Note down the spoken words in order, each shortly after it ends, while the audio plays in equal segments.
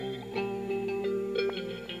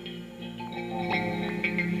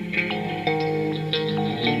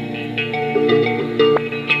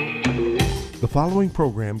following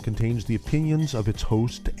program contains the opinions of its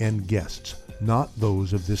host and guests, not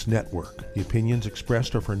those of this network. The opinions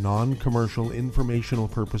expressed are for non-commercial informational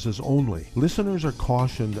purposes only. Listeners are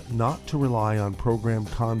cautioned not to rely on program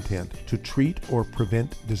content to treat or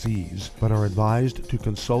prevent disease, but are advised to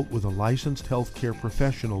consult with a licensed healthcare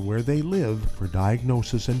professional where they live for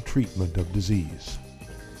diagnosis and treatment of disease.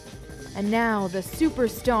 And now, the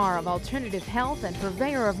superstar of alternative health and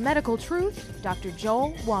purveyor of medical truth, Dr.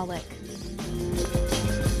 Joel Wallach.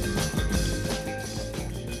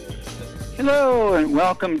 Hello, and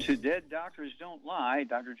welcome to Dead Doctors Don't Lie.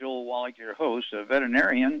 Dr. Joel Wallach, your host, a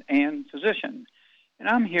veterinarian and physician. And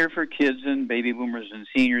I'm here for kids and baby boomers and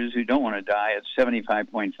seniors who don't want to die at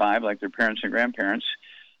 75.5 like their parents and grandparents.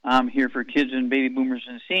 I'm here for kids and baby boomers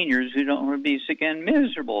and seniors who don't want to be sick and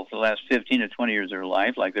miserable for the last 15 to 20 years of their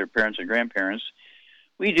life like their parents and grandparents.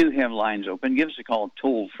 We do have lines open. Give us a call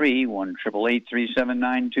toll-free,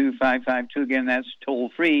 1-888-379-2552. Again, that's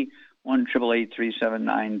toll-free,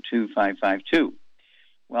 1-888-379-2552.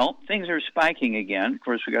 Well, things are spiking again. Of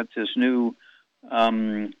course, we got this new,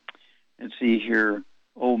 let's see here,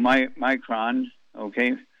 Micron,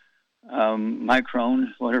 okay,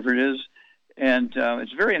 Micron, whatever it is. And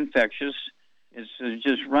it's very infectious. It's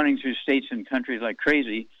just running through states and countries like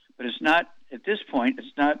crazy. But it's not, at this point,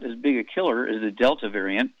 it's not as big a killer as the Delta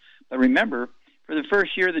variant. But remember, for the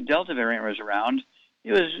first year the Delta variant was around,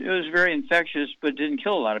 it was very infectious, but didn't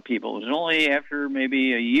kill a lot of people. It was only after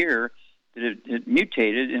maybe a year that it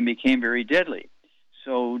mutated and became very deadly.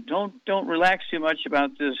 So don't relax too much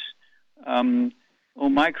about this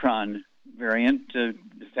Omicron variant. The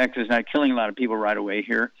fact that it's not killing a lot of people right away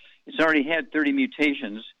here. It's already had 30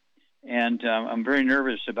 mutations, and I'm very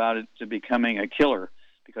nervous about it becoming a killer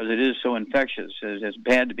because it is so infectious. It's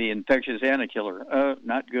bad to be infectious and a killer.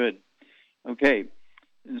 Not good. Okay.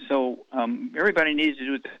 And so everybody needs to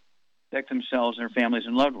do it to protect themselves and their families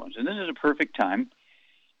and loved ones. And this is a perfect time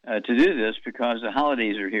to do this because the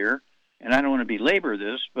holidays are here. And I don't want to belabor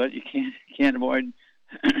this, but you can't avoid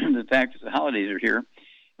the fact that the holidays are here.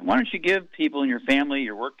 And why don't you give people in your family,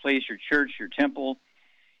 your workplace, your church, your temple,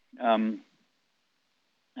 your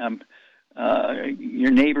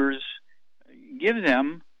neighbors, give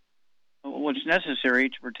them what's necessary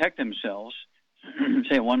to protect themselves,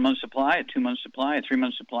 say a 1 month supply, a 2 month supply, a 3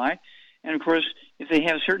 month supply. And of course, if they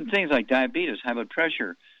have certain things like diabetes, high blood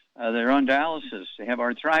pressure, they're on dialysis, they have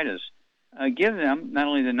arthritis, give them not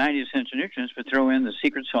only the 90 essential nutrients, but throw in the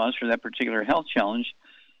secret sauce for that particular health challenge.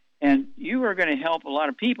 And you are going to help a lot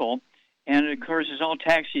of people. And of course, it's all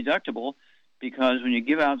tax deductible because when you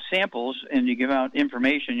give out samples and you give out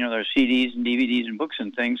information, there are CDs and DVDs and books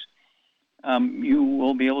and things, you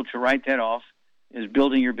will be able to write that off as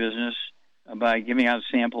building your business by giving out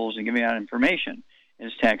samples and giving out information.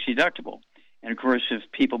 It's tax deductible. And of course, if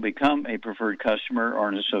people become a preferred customer or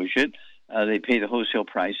an associate, they pay the wholesale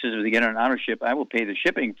prices. If they get on an auto ship, I will pay the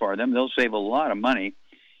shipping for them. They'll save a lot of money.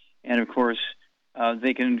 And of course,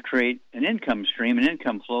 they can create an income stream, an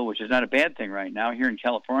income flow, which is not a bad thing right now. Here in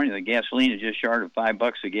California, the gasoline is just short of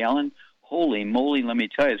 $5 a gallon. Holy moly, let me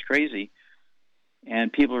tell you, it's crazy.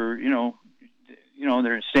 And people are,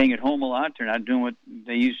 they're staying at home a lot. They're not doing what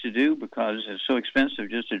they used to do because it's so expensive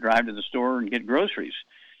just to drive to the store and get groceries.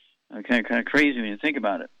 Kind of crazy when you think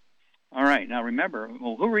about it. All right, now remember,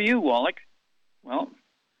 well, who are you, Wallach? Well,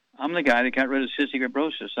 I'm the guy that got rid of cystic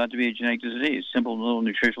fibrosis, thought to be a genetic disease, simple little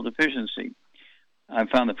nutritional deficiency. I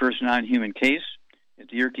found the first non-human case at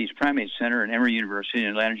the Yerkes Primate Center at Emory University in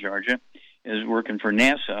Atlanta, Georgia. Is working for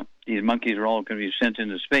NASA. These monkeys are all going to be sent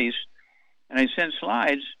into space. And I sent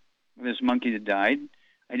slides of this monkey that died.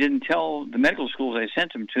 I didn't tell the medical schools I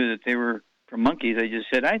sent them to that they were from monkeys. I just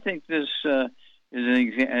said, I think this is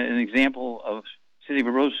an example of cystic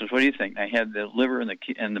fibrosis. What do you think? I had the liver and the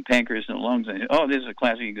pancreas and the lungs. And I said, this is a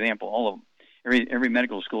classic example. All of them. Every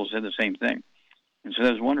medical school said the same thing. And so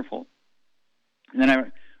that was wonderful. And then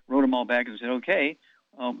I wrote them all back and said, okay,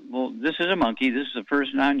 well, this is a monkey. This is the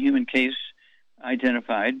first non-human case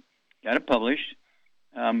identified. Got it published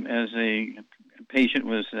as a patient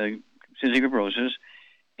with cystic fibrosis.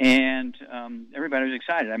 And everybody was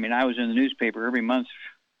excited. I mean, I was in the newspaper every month,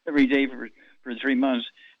 every day for 3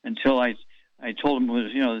 months until I told them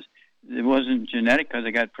it wasn't genetic because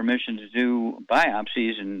I got permission to do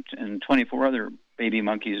biopsies and 24 other baby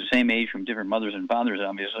monkeys the same age from different mothers and fathers,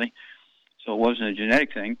 obviously. So it wasn't a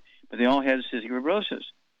genetic thing, but they all had cystic fibrosis.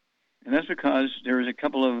 And that's because there was a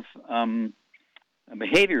couple of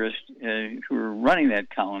behaviorists who were running that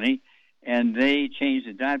colony, and they changed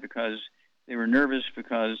the diet because they were nervous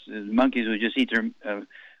because the monkeys would just eat their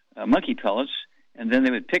monkey pellets, and then they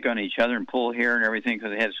would pick on each other and pull hair and everything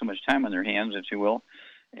because they had so much time on their hands, if you will.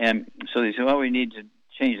 And so they said, well, we need to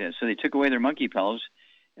change that. So they took away their monkey pills,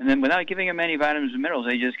 and then without giving them any vitamins and minerals,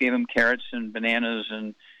 they just gave them carrots and bananas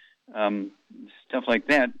and stuff like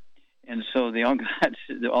that. And so they all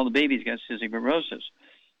the babies got cystic fibrosis.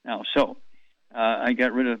 Now, so I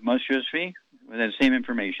got rid of muscular with that same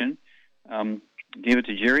information, gave it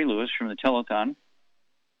to Jerry Lewis from the telethon,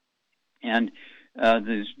 and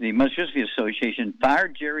the Muscular Association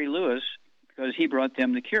fired Jerry Lewis because he brought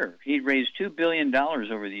them the cure. He'd raised $2 billion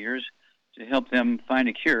over the years to help them find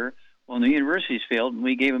a cure. Well, the universities failed, and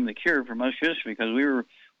we gave them the cure for muscular dystrophy because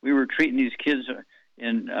we were treating these kids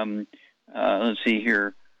in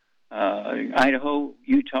Idaho,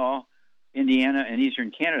 Utah, Indiana, and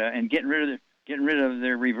Eastern Canada, and getting rid of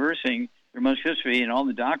their reversing their muscular dystrophy, and all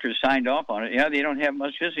the doctors signed off on it. Yeah, they don't have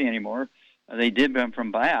muscular dystrophy anymore. They did them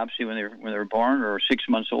from biopsy when they were born, or 6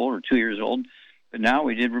 months old, or 2 years old. But now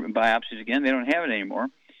we did biopsies again. They don't have it anymore.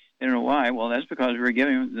 They don't know why. Well, that's because we were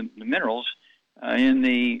giving them the minerals in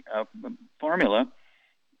the formula,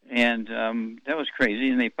 and that was crazy.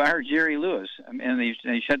 And they fired Jerry Lewis, and they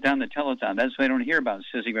shut down the telethon. That's why they don't hear about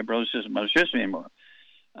cystic fibrosis and muscular dystrophy anymore.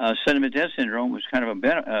 Sudden death syndrome was kind of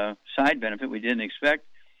a side benefit we didn't expect.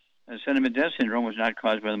 Sudden death syndrome was not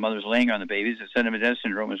caused by the mothers laying on the babies. The sudden death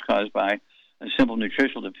syndrome was caused by a simple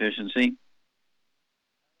nutritional deficiency.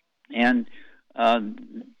 And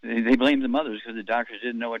they blamed the mothers because the doctors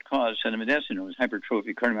didn't know what caused sudden death syndrome. It was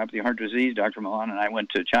hypertrophic cardiomyopathy, heart disease. Dr. Milan and I went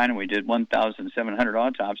to China. We did 1,700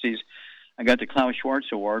 autopsies. I got the Klaus Schwarz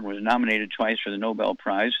Award, was nominated twice for the Nobel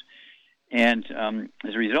Prize. And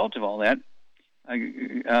as a result of all that,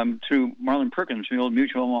 through Marlon Perkins from the old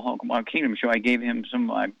Mutual Omaha Kingdom show, I gave him some of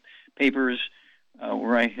my papers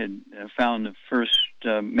where I had found the first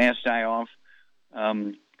mass die-off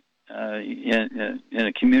in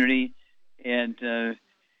a community, and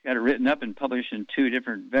got it written up and published in 2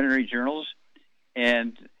 different veterinary journals,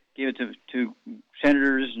 and gave it to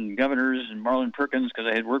senators and governors and Marlon Perkins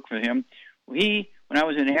because I had worked for him. Well, when I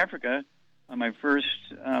was in Africa on my first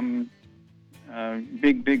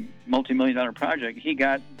big multi-million-dollar project, he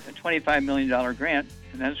got a $25 million grant,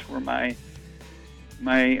 and that's where my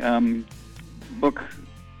book,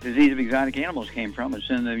 Disease of Exotic Animals, came from. It's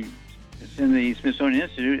in the Smithsonian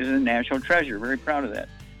Institute. It's a national treasure. Very proud of that.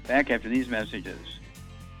 Back after these messages.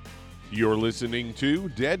 You're listening to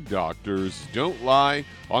Dead Doctors Don't Lie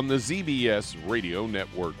on the ZBS Radio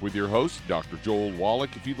Network with your host, Dr. Joel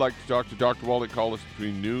Wallach. If you'd like to talk to Dr. Wallach, call us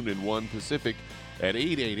between noon and 1 Pacific at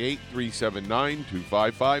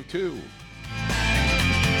 888-379-2552.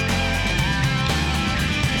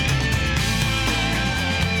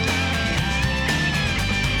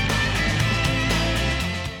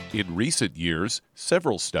 In recent years,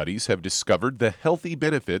 several studies have discovered the healthy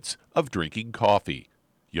benefits of drinking coffee.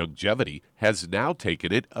 Youngevity has now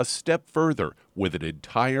taken it a step further with an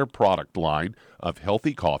entire product line of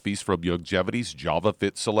healthy coffees from Youngevity's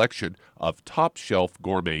JavaFit selection of top-shelf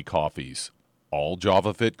gourmet coffees. All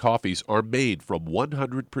JavaFit coffees are made from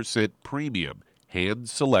 100% premium,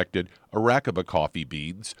 hand-selected Arabica coffee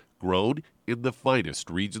beans grown in the finest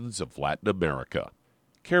regions of Latin America.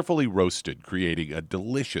 Carefully roasted, creating a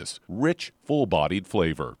delicious, rich, full-bodied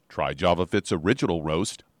flavor. Try JavaFit's original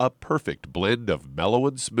roast, a perfect blend of mellow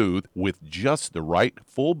and smooth with just the right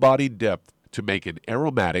full-bodied depth to make an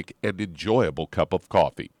aromatic and enjoyable cup of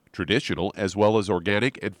coffee. Traditional as well as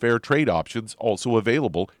organic and fair trade options also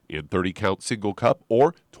available in 30-count single cup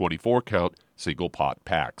or 24-count single pot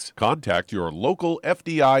packs. Contact your local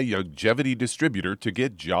FDI Youngevity distributor to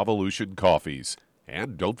get Javalution coffees.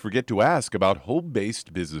 And don't forget to ask about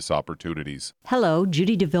home-based business opportunities. Hello,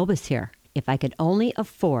 Judy DeVilbiss here. If I could only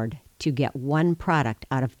afford to get one product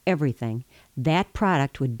out of everything, that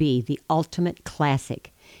product would be the Ultimate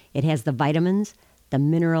Classic. It has the vitamins, the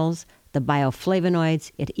minerals, the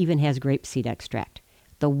bioflavonoids. It even has grapeseed extract.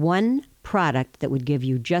 The one product that would give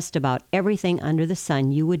you just about everything under the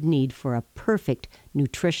sun you would need for a perfect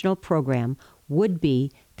nutritional program would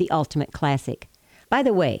be the Ultimate Classic. By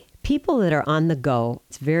the way, people that are on the go,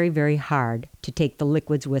 it's very, very hard to take the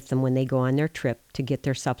liquids with them when they go on their trip to get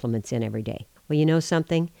their supplements in every day. Well, you know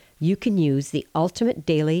something? You can use the Ultimate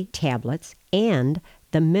Daily tablets and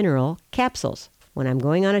the mineral capsules. When I'm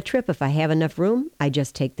going on a trip, if I have enough room, I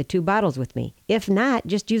just take the 2 bottles with me. If not,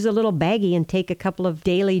 just use a little baggie and take a couple of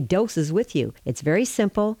daily doses with you. It's very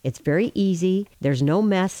simple. It's very easy. There's no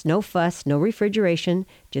mess, no fuss, no refrigeration.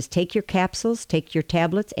 Just take your capsules, take your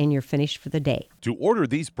tablets, and you're finished for the day. To order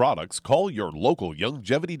these products, call your local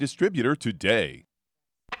Youngevity distributor today.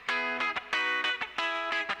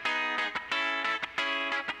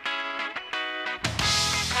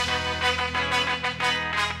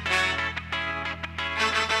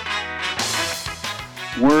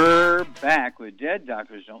 back with Dead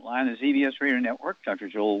Doctors Don't Lie on the ZBS Radio Network. Dr.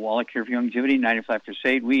 Joel Wallach here for Youngevity, 95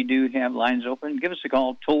 Crusade. We do have lines open. Give us a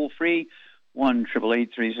call toll-free,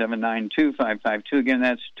 1-888-379-2552. Again,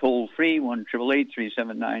 that's toll-free,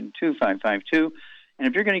 1-888-379-2552. And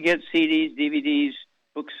if you're going to get CDs, DVDs,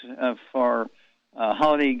 books for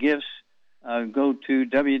holiday gifts, go to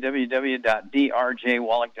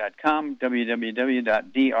www.drjwallach.com,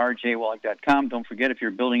 www.drjwallach.com. Don't forget, if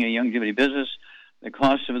you're building a Youngevity business, the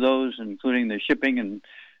cost of those, including the shipping and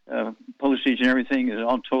postage and everything, is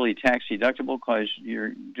all totally tax deductible because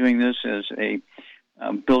you're doing this as a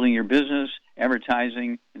building your business,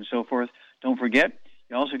 advertising, and so forth. Don't forget,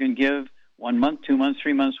 you also can give 1 month, 2 months,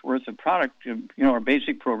 3 months worth of product, our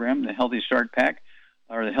basic program, the Healthy Start Pack,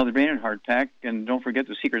 or the Healthy Brain and Heart Pack. And don't forget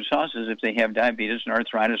the secret sauces if they have diabetes and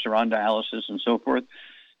arthritis or on dialysis and so forth.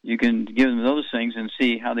 You can give them those things and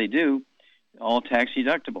see how they do, all tax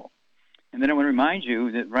deductible. And then I want to remind you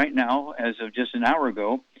that right now, as of just an hour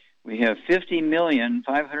ago, we have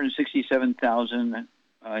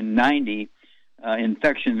 50,567,090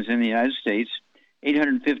 infections in the United States,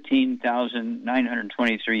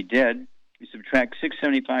 815,923 dead. We subtract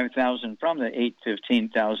 675,000 from the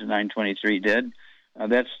 815,923 dead.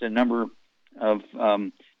 That's the number of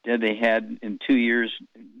dead they had in 2 years,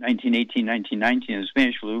 1918, 1919, in the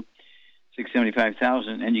Spanish flu,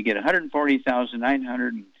 675,000, and you get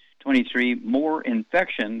 140,923 more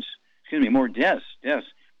infections, more deaths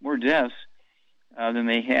than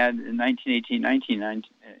they had in 1918,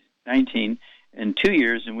 1919 in 2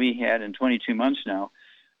 years, and we had in 22 months now,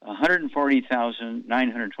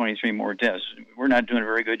 140,923 more deaths. We're not doing a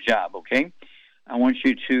very good job, okay? I want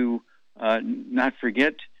you to not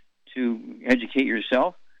forget to educate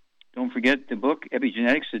yourself. Don't forget the book,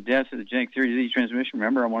 Epigenetics, The Death of the Genetic Theory of Disease Transmission.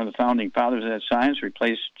 Remember, I'm one of the founding fathers of that science,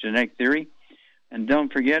 replaced genetic theory. And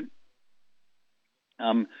don't forget,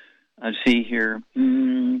 let's see here,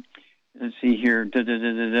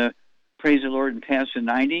 Praise the Lord and Pass to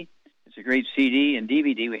 90. It's a great CD and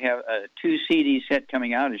DVD. We have a 2 CD set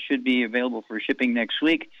coming out. It should be available for shipping next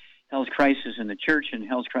week. Health Crisis in the Church and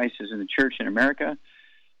Health Crisis in the Church in America.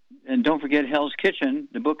 And don't forget Hell's Kitchen,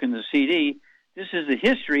 the book and the CD. This is the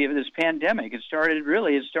history of this pandemic. It started in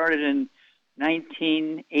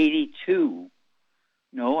 1982.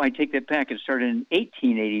 No, I take that back. It started in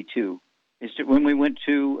 1882. It's when we went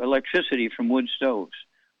to electricity from wood stoves.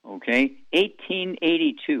 Okay?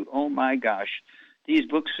 1882. Oh, my gosh. These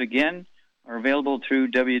books, again, are available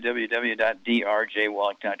through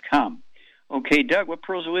www.drjwallach.com. Okay, Doug, what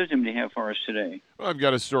pearls of wisdom do you have for us today? Well, I've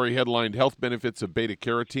got a story headlined Health Benefits of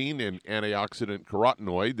Beta-Carotene and Antioxidant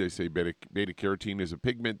Carotenoid. They say beta-carotene is a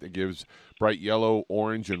pigment that gives bright yellow,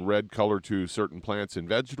 orange, and red color to certain plants and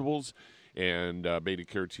vegetables. And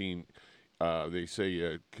beta-carotene, they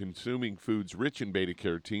say consuming foods rich in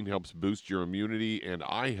beta-carotene helps boost your immunity and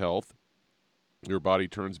eye health. Your body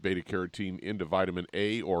turns beta-carotene into vitamin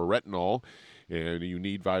A or retinol, and you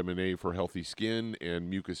need vitamin A for healthy skin and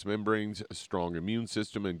mucous membranes, a strong immune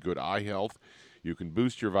system, and good eye health. You can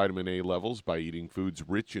boost your vitamin A levels by eating foods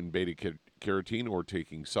rich in beta-carotene or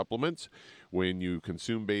taking supplements. When you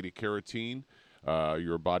consume beta-carotene,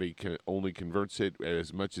 your body only converts it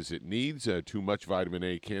as much as it needs. Too much vitamin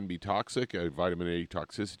A can be toxic. Vitamin A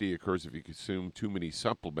toxicity occurs if you consume too many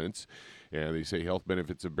supplements. And they say health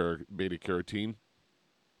benefits of beta-carotene.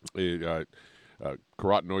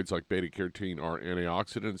 Carotenoids like beta-carotene are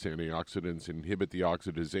antioxidants. Antioxidants inhibit the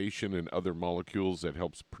oxidization and other molecules that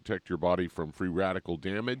helps protect your body from free radical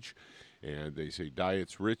damage. And they say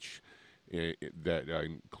diets rich that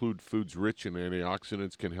include foods rich in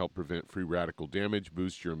antioxidants can help prevent free radical damage,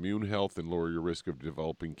 boost your immune health, and lower your risk of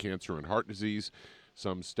developing cancer and heart disease.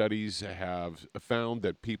 Some studies have found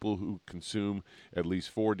that people who consume at least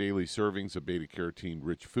 4 daily servings of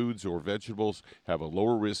beta-carotene-rich foods or vegetables have a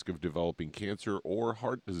lower risk of developing cancer or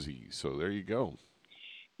heart disease. So there you go.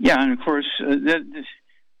 Yeah, and of course,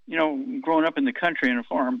 growing up in the country on a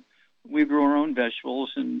farm, we grew our own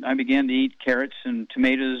vegetables, and I began to eat carrots and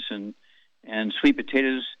tomatoes and sweet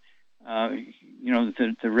potatoes, the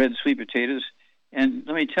red sweet potatoes. And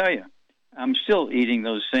let me tell you, I'm still eating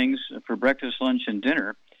those things for breakfast, lunch, and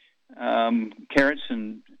dinner. Carrots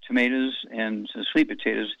and tomatoes and sweet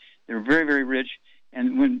potatoes. They're very, very rich.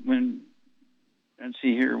 And when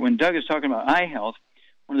Doug is talking about eye health,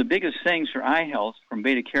 one of the biggest things for eye health from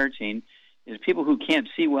beta-carotene is people who can't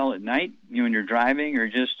see well at night, when you're driving or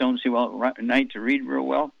just don't see well at night to read real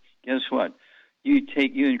well. Guess what? You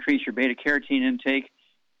increase your beta-carotene intake,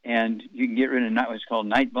 and you can get rid of what's called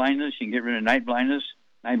night blindness. You can get rid of night blindness.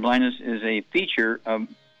 Night blindness is a feature of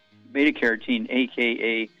beta-carotene,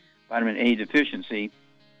 a.k.a. vitamin A deficiency.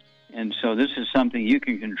 And so this is something you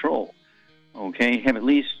can control. Okay, have at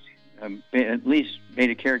least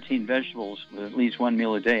beta-carotene vegetables with at least one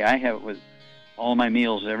meal a day. I have it with all my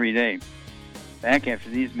meals every day. Back after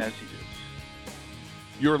these messages.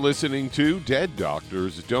 You're listening to Dead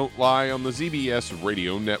Doctors Don't Lie on the ZBS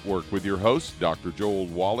Radio Network with your host, Dr. Joel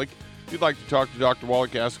Wallach. If you'd like to talk to Dr.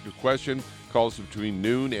 Wallach, ask a question, call us between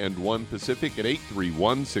noon and 1 Pacific at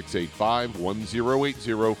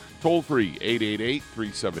 831-685-1080, toll free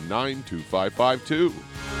 888-379-2552.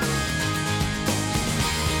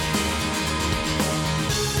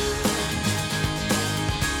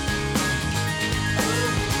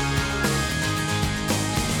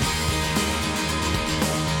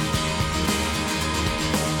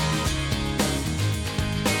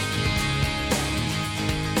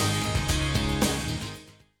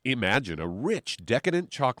 Imagine a rich, decadent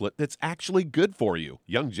chocolate that's actually good for you.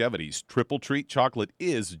 Youngevity's Triple Treat chocolate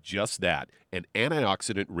is just that, an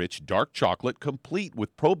antioxidant-rich dark chocolate complete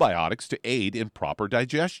with probiotics to aid in proper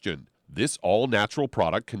digestion. This all-natural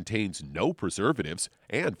product contains no preservatives,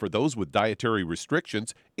 and for those with dietary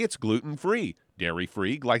restrictions, it's gluten-free,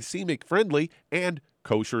 dairy-free, glycemic-friendly, and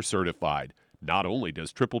kosher certified. Not only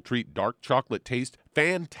does Triple Treat dark chocolate taste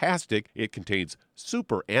fantastic, it contains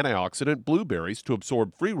super antioxidant blueberries to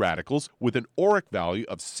absorb free radicals with an ORAC value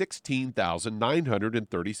of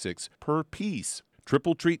 16,936 per piece.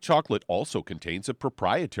 Triple Treat chocolate also contains a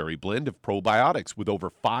proprietary blend of probiotics with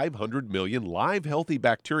over 500 million live healthy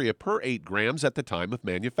bacteria per 8 grams at the time of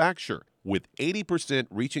manufacture, with 80%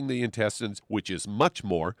 reaching the intestines, which is much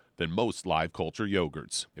more than most live culture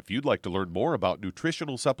yogurts. If you'd like to learn more about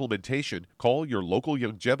nutritional supplementation, call your local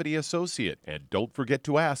Youngevity associate, and don't forget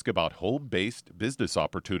to ask about home-based business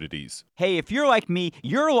opportunities. Hey, if you're like me,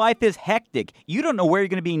 your life is hectic. You don't know where you're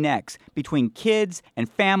going to be next. Between kids and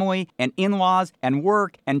family and in-laws and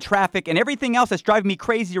work and traffic and everything else that's driving me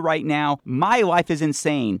crazy right now, my life is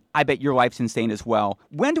insane. I bet your life's insane as well.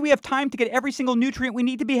 When do we have time to get every single nutrient we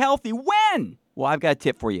need to be healthy? When? Well, I've got a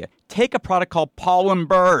tip for you. Take a product called Pollen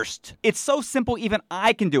Burst. It's so simple, even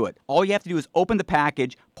I can do it. All you have to do is open the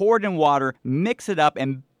package, pour it in water, mix it up,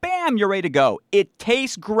 and bam, you're ready to go. It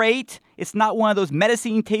tastes great. It's not one of those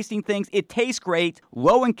medicine tasting things. It tastes great,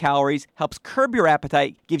 low in calories, helps curb your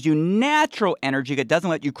appetite, gives you natural energy that doesn't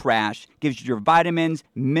let you crash, gives you your vitamins,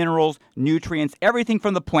 minerals, nutrients, everything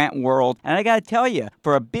from the plant world. And I gotta tell you,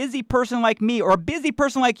 for a busy person like me or a busy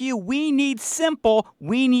person like you, we need simple,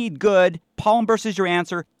 we need good. Pollen Burst is your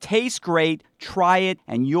answer. Tastes great. Try it,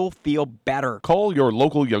 and you'll feel better. Call your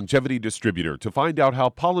local Youngevity distributor to find out how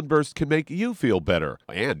Pollen Burst can make you feel better.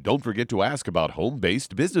 And don't forget to ask about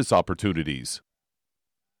home-based business opportunities.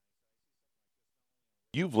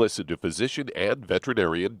 You've listened to physician and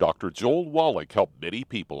veterinarian Dr. Joel Wallach help many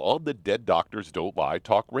people on the Dead Doctors Don't Lie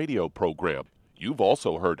talk radio program. You've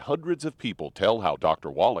also heard hundreds of people tell how Dr.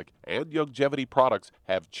 Wallach and Youngevity products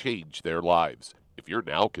have changed their lives. If you're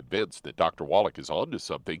now convinced that Dr. Wallach is onto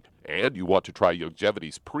something and you want to try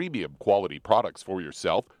Youngevity's premium quality products for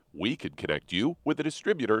yourself, we can connect you with a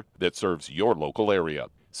distributor that serves your local area.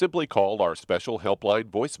 Simply call our special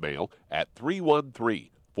helpline voicemail at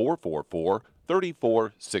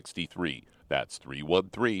 313-444-3463. That's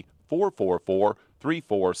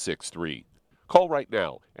 313-444-3463. Call right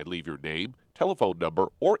now and leave your name, telephone number,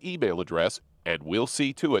 or email address, and we'll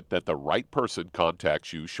see to it that the right person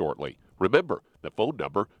contacts you shortly. Remember, the phone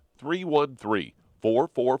number,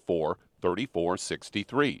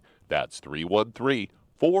 313-444-3463. That's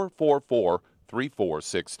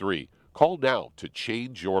 313-444-3463. Call now to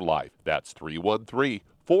change your life. That's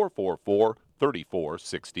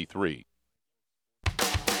 313-444-3463.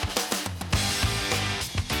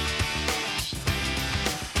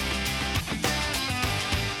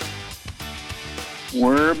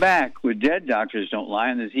 We're back with Dead Doctors Don't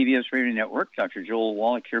Lie on the ZBS Radio Network. Dr. Joel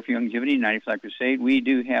Wallach here for Youngevity, 95 Crusade. We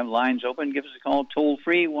do have lines open. Give us a call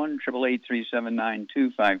toll-free,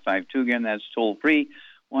 1-888-379-2552. Again, that's toll-free,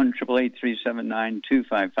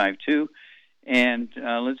 1-888-379-2552. And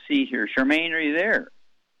let's see here. Charmaine, are you there?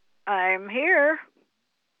 I'm here.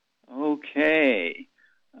 Okay.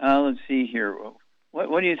 Let's see here.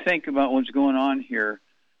 What do you think about what's going on here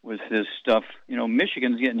with this stuff? You know,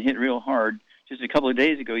 Michigan's getting hit real hard. Just a couple of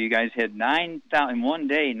days ago, you guys had 9,000 in one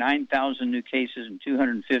day, 9,000 new cases and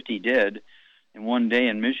 250 dead in one day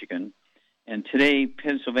in Michigan. And today,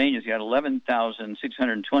 Pennsylvania's got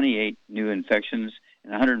 11,628 new infections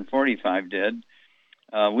and 145 dead.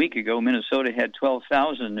 A week ago, Minnesota had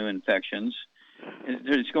 12,000 new infections.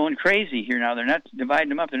 It's going crazy here now. They're not dividing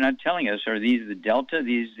them up. They're not telling us, are these the Delta,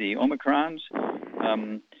 these the Omicrons?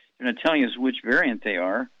 They're not telling us which variant they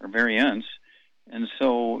are, or variants. And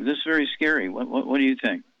so this is very scary. What do you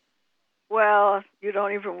think? Well, you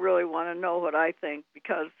don't even really want to know what I think,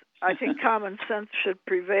 because I think common sense should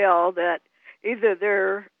prevail that either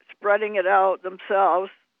they're spreading it out themselves,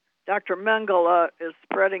 Dr. Mengele is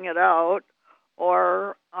spreading it out,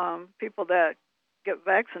 or people that get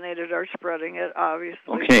vaccinated are spreading it,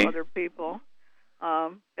 obviously, to other people.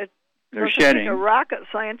 It They're doesn't shedding. take a rocket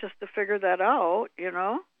scientist to figure that out, you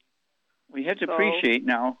know? We have to appreciate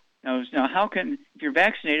now, how can, if you're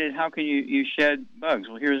vaccinated, how can you shed bugs?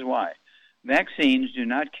 Well, here's why. Vaccines do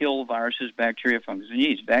not kill viruses, bacteria, fungus, and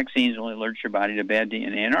yeast. Vaccines only alert your body to bad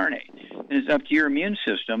DNA and RNA. And it's up to your immune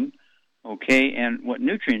system, okay, and what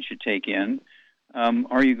nutrients you take in.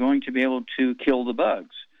 Are you going to be able to kill the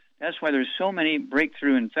bugs? That's why there's so many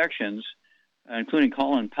breakthrough infections, including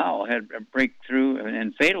Colin Powell had a breakthrough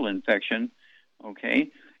and fatal infection, okay?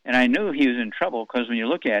 And I knew he was in trouble because when you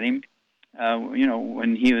look at him,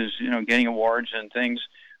 when he was, getting awards and things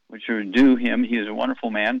which are due him, he was a wonderful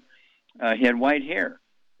man. He had white hair.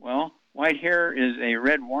 Well, white hair is a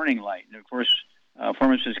red warning light. And, of course,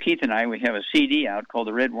 pharmacist Keith and I, we have a CD out called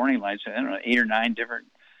the Red Warning Lights. 8 or 9 different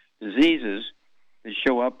diseases that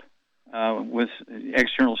show up with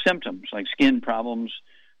external symptoms like skin problems,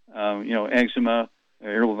 eczema,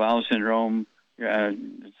 irritable bowel syndrome,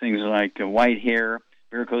 things like white hair,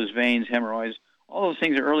 varicose veins, hemorrhoids. All those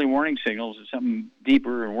things are early warning signals that something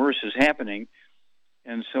deeper and worse is happening.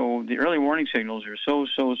 And so the early warning signals are so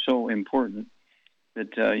important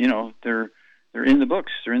that, they're in the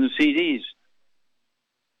books, they're in the CDs,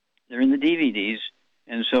 they're in the DVDs.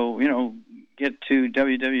 And so, get to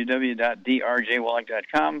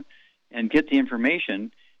www.drjwallach.com and get the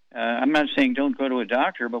information. I'm not saying don't go to a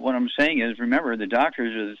doctor, but what I'm saying is, remember, the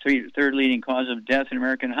doctors are the third leading cause of death in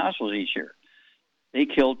American hospitals each year. They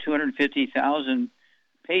kill 250,000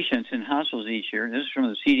 patients in hospitals each year. This is from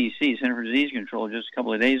the CDC, Center for Disease Control, just a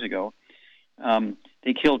couple of days ago.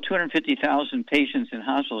 They kill 250,000 patients in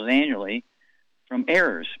hospitals annually from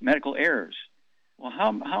errors, medical errors. Well,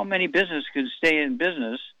 how many businesses could stay in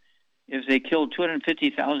business if they killed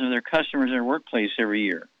 250,000 of their customers in their workplace every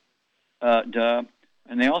year? And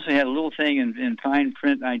they also had a little thing in fine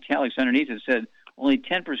print italics underneath that said only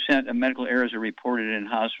 10% of medical errors are reported in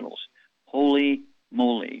hospitals. Holy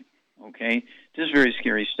moly, okay? This is very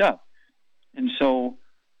scary stuff. And so,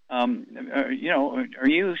 are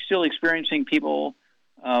you still experiencing people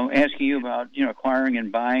asking you about, acquiring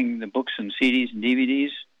and buying the books and CDs and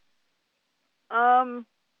DVDs?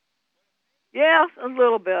 Yeah, a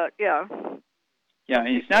little bit, yeah. Yeah,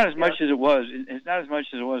 it's not as much as it was. It's not as much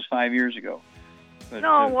as it was 5 years ago. But,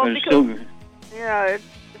 it's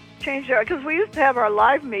changed because we used to have our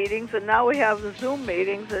live meetings, and now we have the Zoom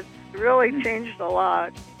meetings. It's really changed a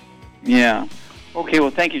lot. Yeah. Okay,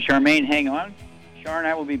 well, thank you, Charmaine. Hang on. Char and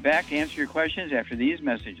I will be back to answer your questions after these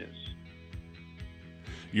messages.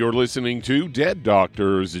 You're listening to Dead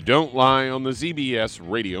Doctors Don't Lie on the ZBS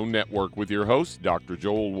Radio Network with your host, Dr.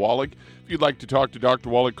 Joel Wallach. If you'd like to talk to Dr.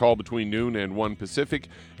 Wallach, call between noon and 1 Pacific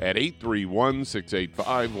at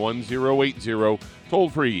 831-685-1080. Toll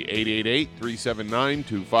free,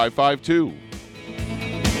 888-379-2552.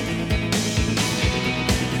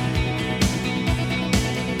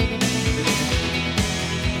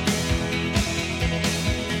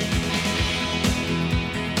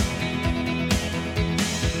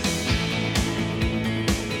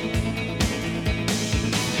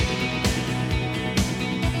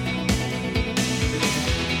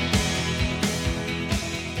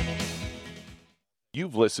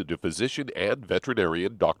 You've listened to physician and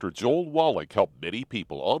veterinarian Dr. Joel Wallach help many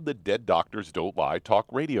people on the Dead Doctors Don't Lie talk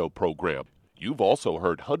radio program. You've also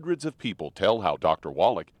heard hundreds of people tell how Dr.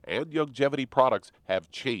 Wallach and Youngevity products have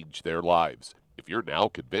changed their lives. If you're now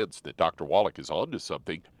convinced that Dr. Wallach is onto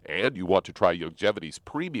something and you want to try Youngevity's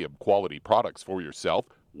premium quality products for yourself,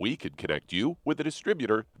 we can connect you with a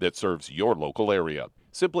distributor that serves your local area.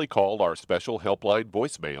 Simply call our special helpline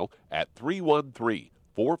voicemail at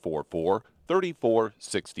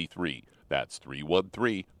 313-444-3463. That's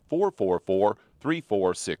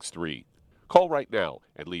 313-444-3463. Call right now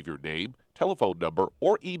and leave your name, telephone number,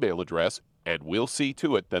 or email address, and we'll see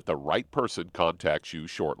to it that the right person contacts you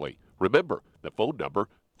shortly. Remember, the phone number,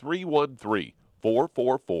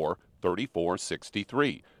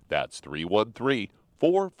 313-444-3463. That's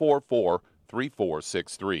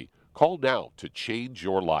 313-444-3463. Call now to change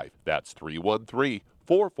your life. That's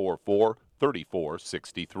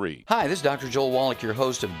 313-444-3463. Hi, this is Dr. Joel Wallach, your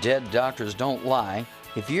host of Dead Doctors Don't Lie.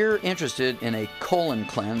 If you're interested in a colon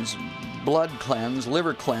cleanse, blood cleanse,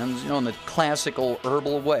 liver cleanse, in the classical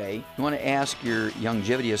herbal way, you want to ask your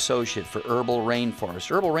Youngevity associate for Herbal Rainforest.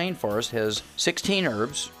 Herbal Rainforest has 16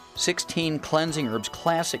 herbs, 16 cleansing herbs,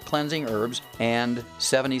 classic cleansing herbs, and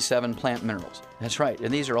 77 plant minerals. That's right,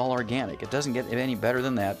 and these are all organic. It doesn't get any better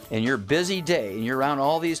than that. In your busy day, and you're around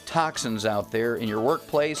all these toxins out there in your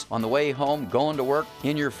workplace, on the way home, going to work,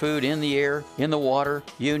 in your food, in the air, in the water,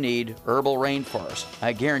 you need Herbal Rainforest.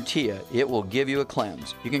 I guarantee you, it will give you a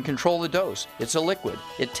cleanse. You can control the dose. It's a liquid.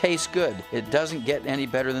 It tastes good. It doesn't get any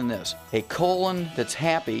better than this. A colon that's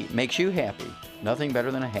happy makes you happy. Nothing better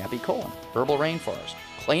than a happy colon. Herbal Rainforest.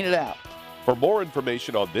 Clean it out. For more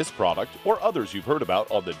information on this product or others you've heard about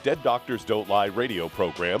on the Dead Doctors Don't Lie radio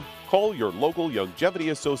program, call your local Youngevity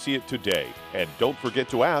associate today. And don't forget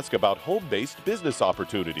to ask about home-based business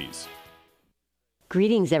opportunities.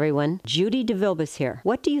 Greetings, everyone. Judy DeVilbus here.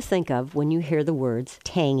 What do you think of when you hear the words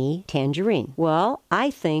tangy tangerine? Well, I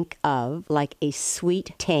think of like a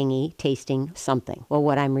sweet, tangy tasting something. Well,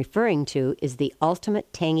 what I'm referring to is the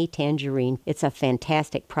Ultimate Tangy Tangerine. It's a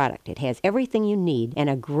fantastic product. It has everything you need, and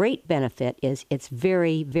a great benefit is it's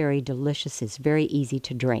very, very delicious. It's very easy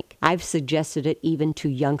to drink. I've suggested it even to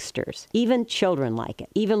youngsters. Even children like it.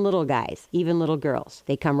 Even little guys. Even little girls.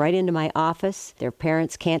 They come right into my office. Their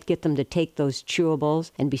parents can't get them to take those chewables.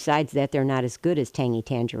 And besides that, they're not as good as Tangy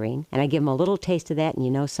Tangerine. And I give them a little taste of that, and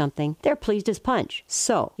you know something? They're pleased as punch.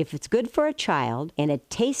 So, if it's good for a child and it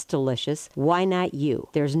tastes delicious, why not you?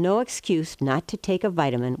 There's no excuse not to take a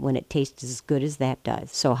vitamin when it tastes as good as that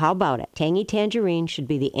does. So how about it? Tangy Tangerine should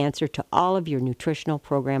be the answer to all of your nutritional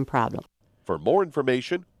program problems. For more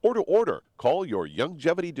information or to order, call your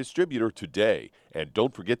Youngevity distributor today. And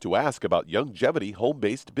don't forget to ask about Youngevity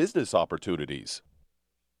home-based business opportunities.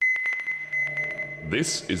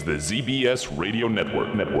 This is the ZBS Radio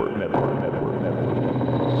Network.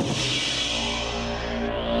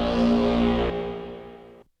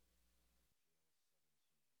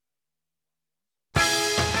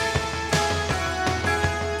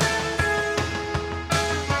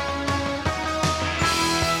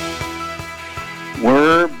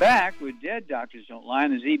 We're back with Dead Doctors Don't Lie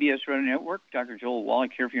on the ZBS Radio Network. Dr. Joel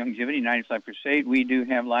Wallach here for Youngevity 95 Crusade. We do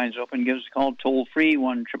have lines open. Give us a call toll-free,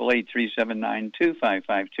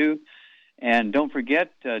 1-888-379-2552. And don't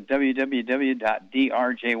forget,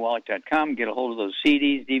 www.drjwallach.com. Get a hold of those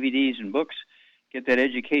CDs, DVDs, and books. Get that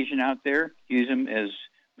education out there. Use them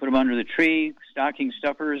put them under the tree, stocking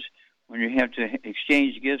stuffers, when you have to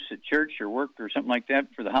exchange gifts at church or work or something like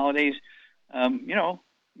that for the holidays.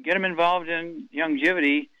 Get them involved in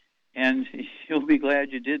Youngevity, and you'll be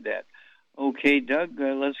glad you did that. Okay, Doug,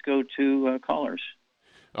 let's go to callers.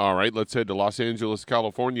 All right, let's head to Los Angeles,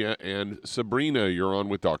 California. And Sabrina, you're on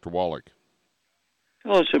with Dr. Wallach.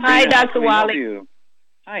 Hello, Sabrina. Hi, Dr. Wallach.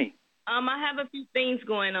 Hi. I have a few things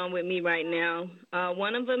going on with me right now.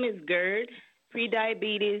 One of them is GERD,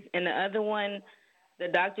 prediabetes, and the other one, the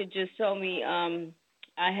doctor just told me I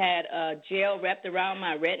had a gel wrapped around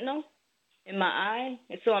my retinal in my eye,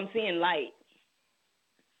 and so I'm seeing light.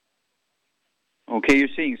 Okay, you're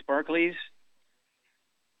seeing sparklies?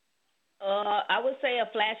 I would say a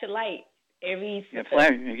flash of light every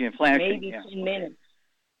flashing, maybe 10 minutes.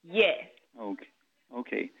 Yes. Okay.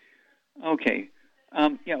 Well,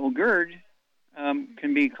 GERD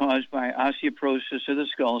can be caused by osteoporosis of the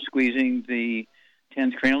skull, squeezing the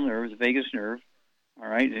 10th cranial nerve, the vagus nerve. All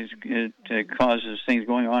right, it causes things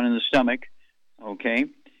going on in the stomach. Okay.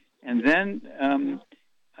 And then,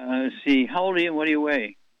 let's see, how old are you and what do you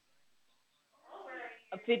weigh?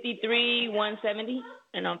 53, 170,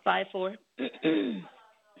 and I'm 5'4".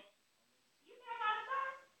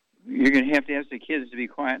 You're going to have to ask the kids to be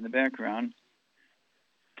quiet in the background.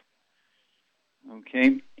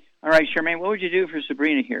 Okay. All right, Charmaine, what would you do for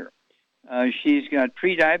Sabrina here? She's got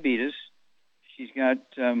prediabetes. She's got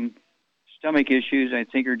stomach issues, I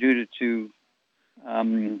think, are due to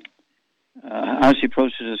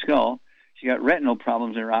osteoporosis of the skull. She got retinal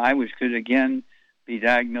problems in her eye, which could again be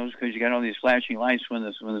diagnosed because you got all these flashing lights when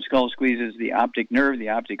the skull squeezes the optic nerve, the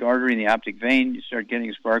optic artery, and the optic vein. You start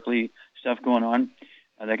getting sparkly stuff going on.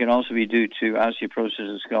 That can also be due to osteoporosis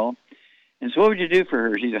of the skull. And so, what would you do for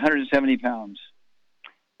her? She's 170 pounds.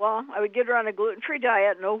 Well, I would get her on a gluten-free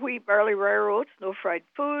diet: no wheat, barley, rye oats, no fried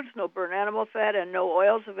foods, no burnt animal fat, and no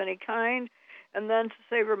oils of any kind. And then to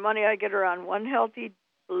save her money, I get her on one healthy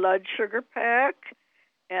blood sugar pack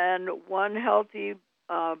and one healthy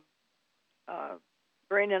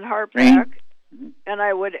brain and heart pack. Mm-hmm. And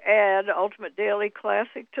I would add Ultimate Daily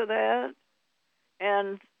Classic to that.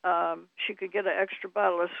 And she could get an extra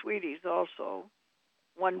bottle of Sweeties also.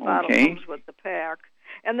 One bottle comes with the pack.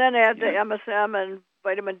 And then add the MSM and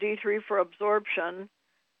vitamin D3 for absorption.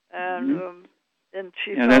 And and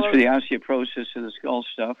she that's for the osteoporosis of the skull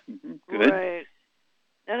stuff. Mm-hmm. Good. Right.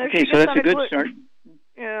 And okay, so that's a good start.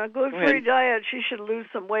 Yeah, gluten-free diet, she should lose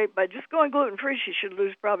some weight. By just going gluten-free, she should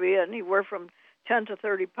lose probably anywhere from 10 to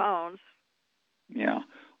 30 pounds. Yeah.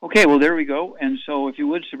 Okay, well, there we go. And so if you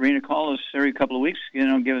would, Sabrina, call us every couple of weeks, give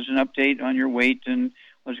us an update on your weight and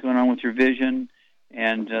what's going on with your vision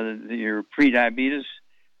and your pre-diabetes.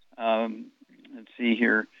 Let's see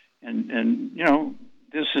here. And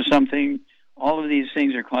this is something, all of these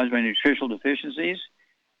things are caused by nutritional deficiencies.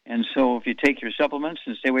 And so if you take your supplements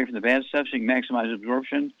and stay away from the bad stuff so you can maximize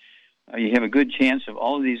absorption, you have a good chance of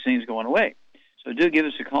all of these things going away. So do give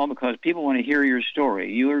us a call because people want to hear your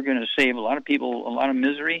story. You are going to save a lot of people a lot of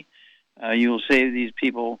misery. You will save these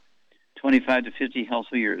people 25 to 50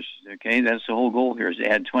 healthy years. Okay, that's the whole goal here is to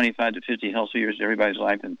add 25 to 50 healthy years to everybody's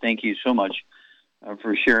life. And thank you so much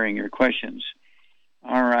for sharing your questions.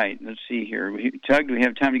 All right, let's see here. Tug, do we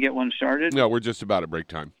have time to get one started? No, we're just about at break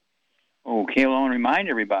time. Okay, well, I want to remind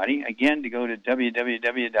everybody, again, to go to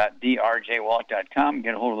www.drjwallach.com,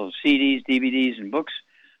 get a hold of those CDs, DVDs, and books.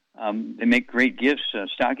 They make great gifts,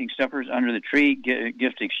 stocking stuffers under the tree,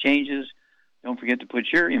 gift exchanges. Don't forget to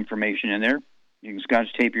put your information in there. You can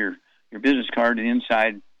Scotch tape your business card to the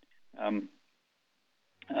inside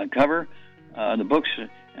cover, the books,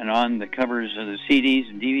 and on the covers of the CDs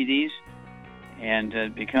and DVDs. And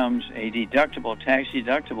it becomes a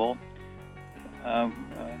tax-deductible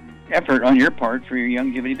effort on your part for your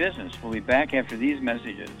Youngevity business. We'll be back after these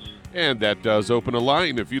messages. And that does open a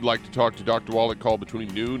line. If you'd like to talk to Dr. Wallach, call between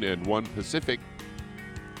noon and 1 Pacific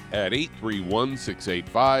at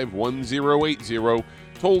 831-685-1080.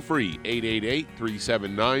 Toll free,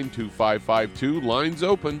 888-379-2552. Lines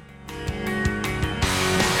open.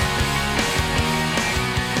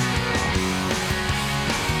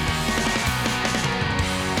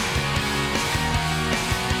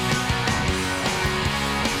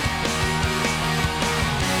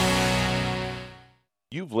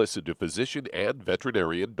 You've listened to physician and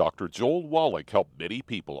veterinarian Dr. Joel Wallach help many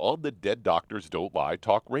people on the Dead Doctors Don't Lie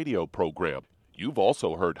talk radio program. You've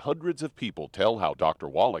also heard hundreds of people tell how Dr.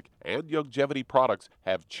 Wallach and Youngevity products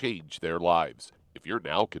have changed their lives. If you're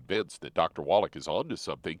now convinced that Dr. Wallach is onto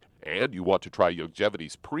something and you want to try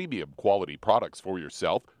Youngevity's premium quality products for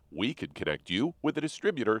yourself, we can connect you with a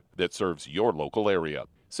distributor that serves your local area.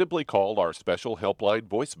 Simply call our special helpline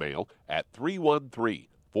voicemail at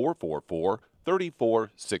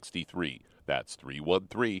 313-444-3463. That's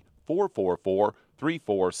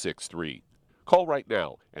 313-444-3463. Call right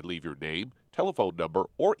now and leave your name, telephone number,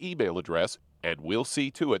 or email address, and we'll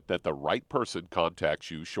see to it that the right person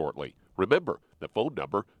contacts you shortly. Remember, the phone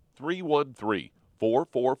number,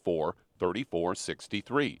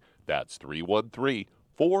 313-444-3463. That's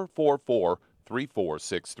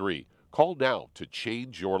 313-444-3463. Call now to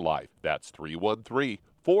change your life. That's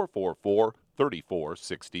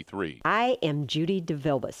 313-444-3463. I am Judy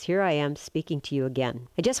DeVilbus. Here I am speaking to you again.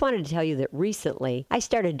 I just wanted to tell you that recently I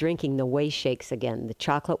started drinking the Whey Shakes again, the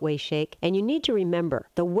chocolate Whey Shake. And you need to remember,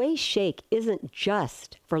 the Whey Shake isn't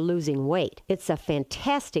just for losing weight. It's a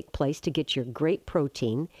fantastic place to get your great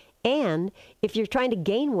protein. And if you're trying to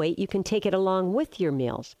gain weight, you can take it along with your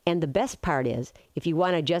meals. And the best part is, if you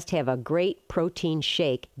want to just have a great protein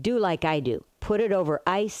shake, do like I do. Put it over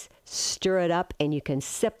ice, stir it up, and you can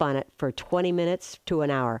sip on it for 20 minutes to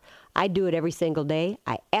an hour. I do it every single day.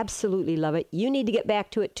 I absolutely love it. You need to get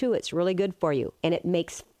back to it too. It's really good for you. And it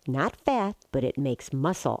makes not fat, but it makes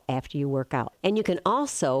muscle after you work out. And you can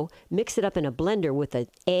also mix it up in a blender with an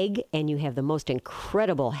egg, and you have the most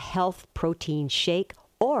incredible health protein shake.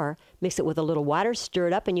 Or mix it with a little water, stir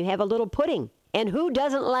it up, and you have a little pudding. And who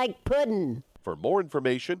doesn't like pudding? For more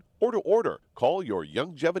information or to order, call your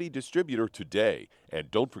Youngevity distributor today.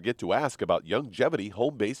 And don't forget to ask about Youngevity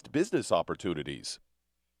home-based business opportunities.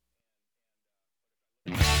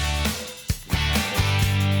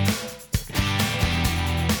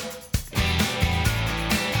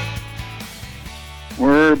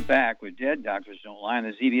 We're back with Dead Doctors Don't Lie on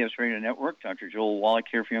the ZBS Radio Network. Dr. Joel Wallach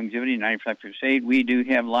here for Youngevity, 95 Crusade. We do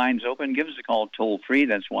have lines open. Give us a call toll-free.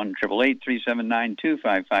 That's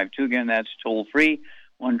 1-888-379-2552. Again, that's toll-free,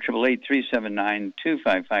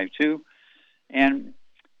 1-888-379-2552. And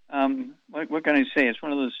what can I say? It's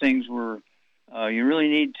one of those things where you really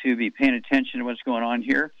need to be paying attention to what's going on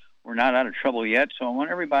here. We're not out of trouble yet, so I want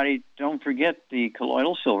everybody, don't forget the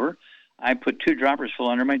colloidal silver. I put 2 droppers full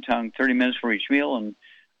under my tongue, 30 minutes for each meal and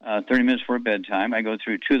 30 minutes for bedtime. I go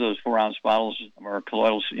through 2 of those 4-ounce bottles of our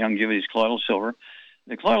Youngevity's colloidal silver.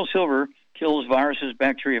 The colloidal silver kills viruses,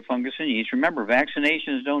 bacteria, fungus, and yeast. Remember,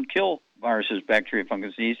 vaccinations don't kill viruses, bacteria,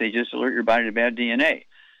 fungus, and yeast. They just alert your body to bad DNA.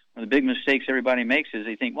 One of the big mistakes everybody makes is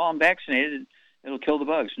they think, well, I'm vaccinated, it'll kill the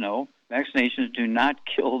bugs. No, vaccinations do not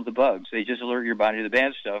kill the bugs. They just alert your body to the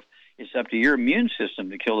bad stuff. It's up to your immune system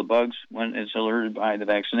to kill the bugs when it's alerted by the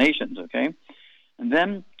vaccinations, okay? And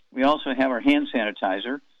then we also have our hand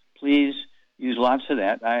sanitizer. Please use lots of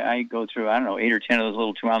that. I go through, 8 or 10 of those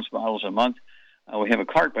little 2-ounce bottles a month. We have a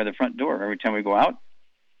cart by the front door every time we go out.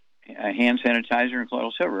 Hand sanitizer and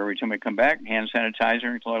colloidal silver. Every time we come back, hand sanitizer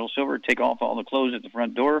and colloidal silver. Take off all the clothes at the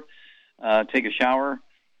front door, take a shower,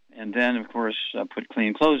 and then, of course, put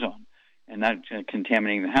clean clothes on and not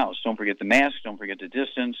contaminating the house. Don't forget the mask. Don't forget the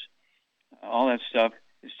distance. All that stuff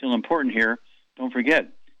is still important here. Don't forget,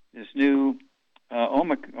 this new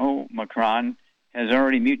Omicron has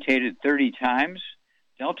already mutated 30 times.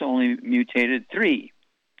 Delta only mutated 3,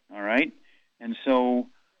 all right? And so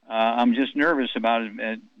I'm just nervous about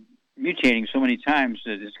it mutating so many times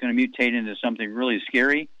that it's going to mutate into something really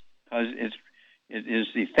scary, because it is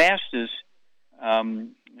the fastest as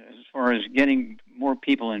far as getting more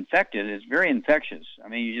people infected. It's very infectious. I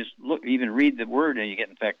mean, you just even read the word and you get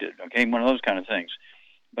infected, okay? One of those kind of things.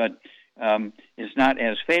 But it's not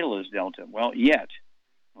as fatal as Delta. Well, yet.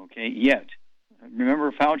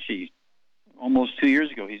 Remember Fauci almost 2 years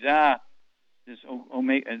ago. He's, this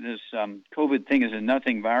COVID thing is a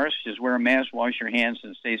nothing virus. Just wear a mask, wash your hands,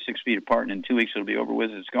 and stay 6 feet apart, and in 2 weeks it'll be over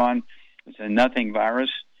with. It's gone. It's a nothing virus.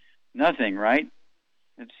 Nothing, right?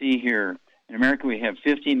 Let's see here. In America, we have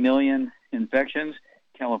 50 million infections.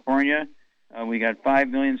 California, we got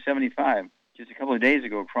 5,075,000. Just a couple of days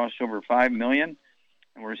ago, crossed over 5 million,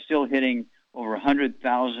 and we're still hitting over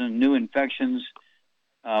 100,000 new infections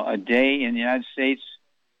a day in the United States.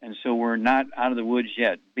 And so we're not out of the woods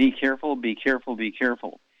yet. Be careful, be careful, be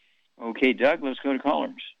careful. Okay, Doug, let's go to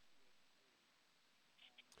callers.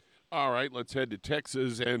 All right, let's head to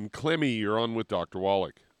Texas. And Clemmy, you're on with Dr.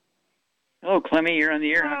 Wallach. Hello, Clemmy, you're on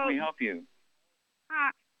the air. How can we help you?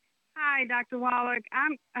 Hi, Dr. Wallach.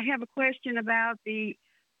 I have a question about the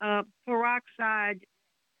peroxide,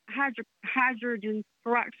 hydrogen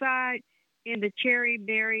peroxide in the cherry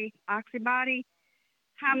berry oxybody.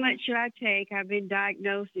 How much should I take? I've been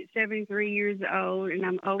diagnosed at 73 years old, and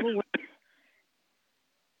I'm overweight.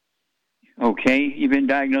 Okay, you've been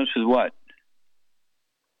diagnosed with what?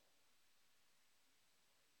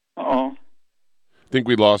 Uh-oh. I think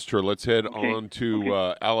we lost her. Let's head on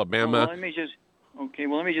to Alabama. Well,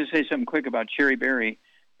 let me just say something quick about cherry berry.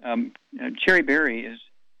 Cherry berry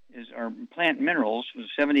is our plant minerals with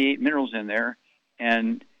 78 minerals in there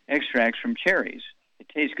and extracts from cherries. It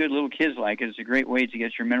tastes good. Little kids like it. It's a great way to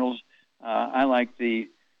get your minerals. I like the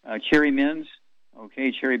cherry mints,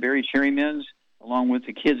 cherry berry cherry mints, along with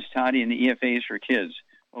the kids toddy and the EFAs for kids.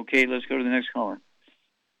 Okay, let's go to the next caller.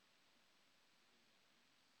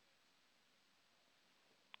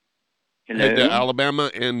 Hello? Head to Alabama,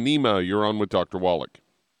 and Nima, you're on with Dr. Wallach.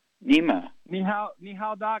 Nima. Ni hao,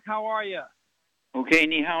 Doc. How are you? Okay,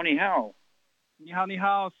 ni hao, ni hao. Ni hao, ni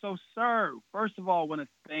hao. So, sir, first of all, I want to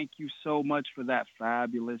thank you so much for that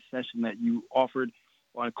fabulous session that you offered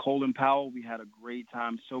on Colin Powell. We had a great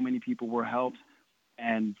time. So many people were helped.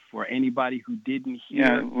 And for anybody who didn't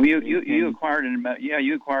hear, you acquired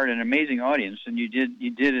an amazing audience, and you did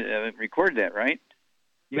record that, right?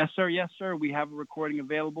 Yes, sir. Yes, sir. We have a recording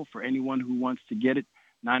available for anyone who wants to get it.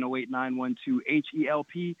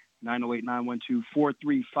 908-912-HELP,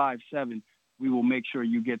 908-912-4357. We will make sure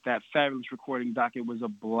you get that fabulous recording, Doc. It was a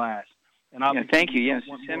blast. And thank you. Yes,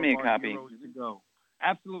 send me a copy.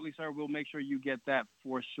 Absolutely, sir. We'll make sure you get that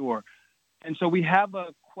for sure. And so we have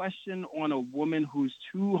a question on a woman who's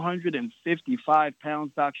 255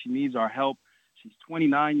 pounds, Doc. She needs our help. She's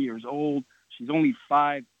 29 years old. She's only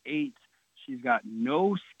 5'8". She's got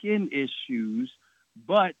no skin issues,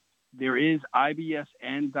 but there is IBS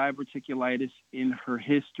and diverticulitis in her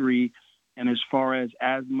history. And as far as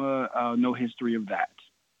asthma, no history of that.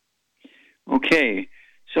 Okay.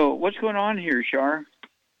 So what's going on here, Shar?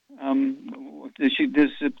 This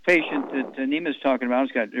patient that Nima's talking about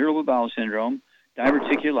has got irritable bowel syndrome,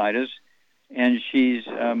 diverticulitis, and she's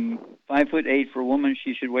 5'8" for a woman.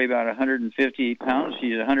 She should weigh about 150 pounds.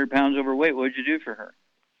 She's 100 pounds overweight. What did you do for her?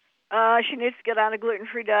 She needs to get on a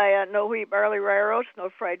gluten-free diet, no wheat, barley, rye oats, no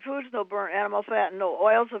fried foods, no burnt animal fat, and no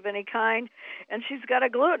oils of any kind. And she's got a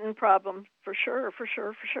gluten problem, for sure.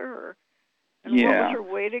 And what was her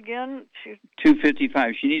weight again?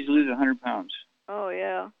 255. She needs to lose 100 pounds. Oh,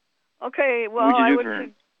 yeah. Okay, well, I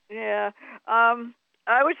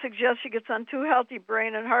would suggest she gets on 2 healthy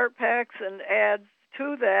brain and heart packs and adds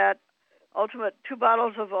to that 2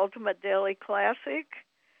 bottles of Ultimate Daily Classic,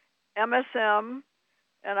 MSM,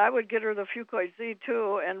 and I would get her the Fucoid Z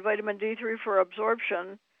too, and vitamin D3 for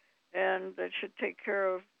absorption, and that should take care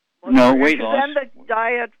of. Weight loss. Then the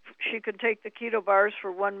diet, she could take the keto bars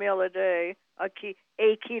for 1 meal a day, a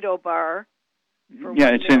keto bar.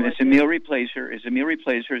 Yeah, it's a meal replacer. It's a meal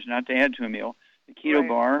replacer. It's not to add to a meal. The keto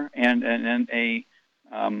bar and a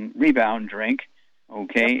rebound drink.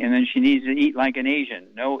 Okay, and then she needs to eat like an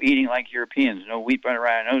Asian. No eating like Europeans. No wheat, butter,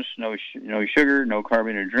 rye, and oats. No sugar. No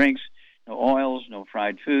carbonated drinks. No oils. No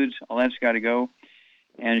fried foods. All that's got to go.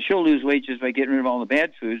 And she'll lose weight just by getting rid of all the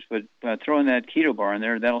bad foods. But throwing that keto bar in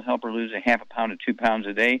there, that'll help her lose a half a pound to 2 pounds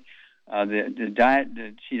a day. The diet,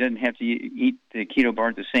 she doesn't have to eat the keto bar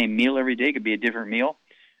at the same meal every day. It could be a different meal.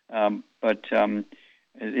 But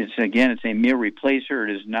it's a meal replacer.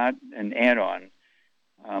 It is not an add-on.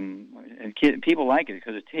 And people like it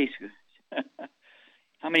because it tastes good.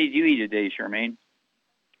 How many do you eat a day, Charmaine?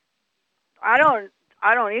 I don't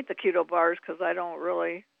eat the keto bars because I don't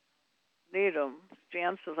really need them.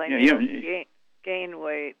 Jan says I need to gain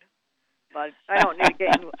weight, but I don't need to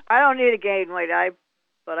gain. I don't need to gain weight.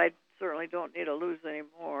 But I certainly don't need to lose any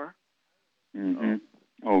more. Mm-hmm.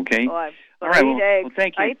 Okay. So all right. Well,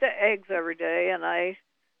 thank you. I eat the eggs every day, and I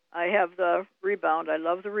have the rebound. I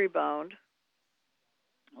love the rebound.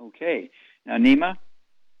 Okay. Now, Nima?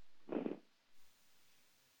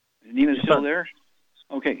 Nima's still there?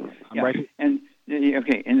 Okay. I'm right here. And,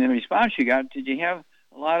 okay, in the response you got, did you have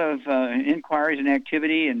a lot of inquiries and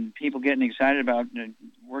activity and people getting excited about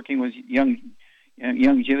working with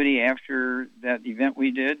Youngevity after that event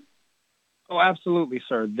we did? Oh, absolutely,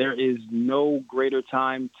 sir. There is no greater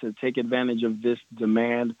time to take advantage of this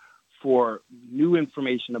demand for new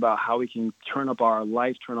information about how we can turn up our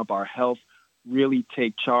life, turn up our health, really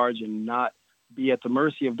take charge and not be at the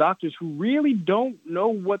mercy of doctors who really don't know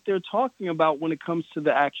what they're talking about when it comes to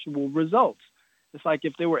the actual results. It's like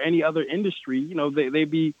if there were any other industry,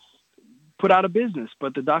 they'd be put out of business,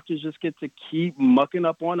 but the doctors just get to keep mucking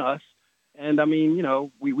up on us. And I mean,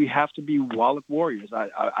 we have to be Wallach warriors.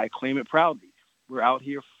 I claim it proudly. We're out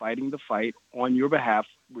here fighting the fight on your behalf.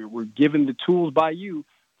 We're given the tools by you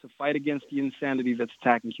to fight against the insanity that's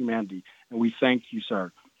attacking humanity. And we thank you,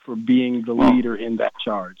 sir, for being the leader in that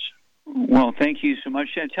charge. Well, thank you so much.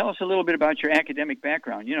 Tell us a little bit about your academic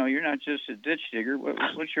background. You're not just a ditch digger.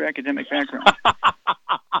 What's your academic background?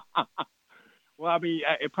 Well, I mean,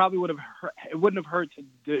 it probably wouldn't have hurt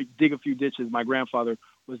to dig a few ditches. My grandfather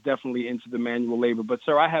was definitely into the manual labor. But,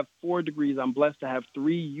 sir, I have 4 degrees. I'm blessed to have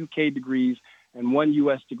 3 UK degrees and 1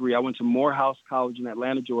 U.S. degree. I went to Morehouse College in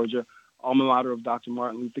Atlanta, Georgia, alma mater of Dr.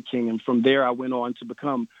 Martin Luther King. And from there, I went on to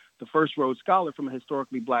become the first Rhodes Scholar from a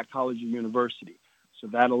historically black college or university. So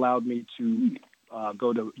that allowed me to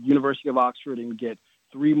go to University of Oxford and get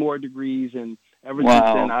 3 more degrees. And ever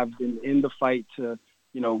since then, I've been in the fight to,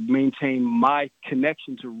 maintain my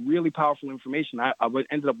connection to really powerful information. I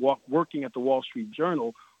ended up working at the Wall Street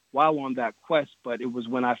Journal while on that quest, but it was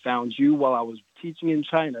when I found you while I was teaching in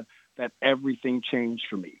China that everything changed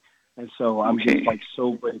for me. And so I'm just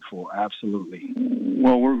so grateful. Absolutely.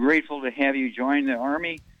 Well, we're grateful to have you join the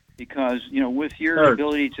Army because, with your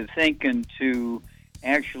ability to think and to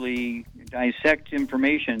actually dissect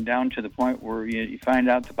information down to the point where you find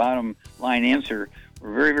out the bottom line answer,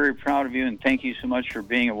 we're very, very proud of you, and thank you so much for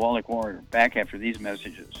being a Wallach warrior. Back after these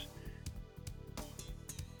messages.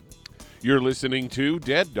 You're listening to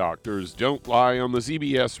Dead Doctors Don't Lie on the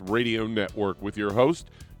ZBS Radio Network with your host,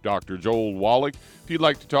 Dr. Joel Wallach. If you'd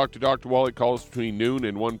like to talk to Dr. Wallach, call us between noon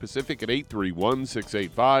and 1 Pacific at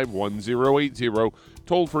 831-685-1080.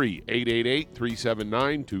 Toll free,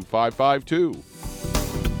 888-379-2552.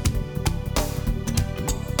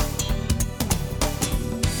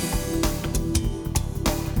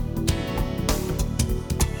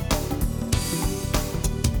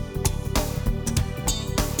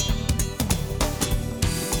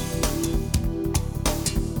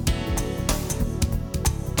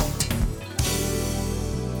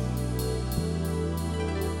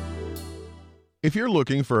 If you're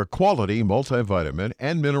looking for a quality multivitamin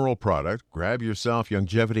and mineral product, grab yourself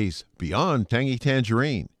Youngevity's Beyond Tangy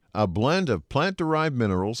Tangerine, a blend of plant-derived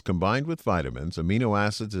minerals combined with vitamins, amino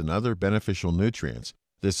acids, and other beneficial nutrients.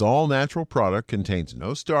 This all-natural product contains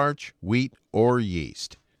no starch, wheat, or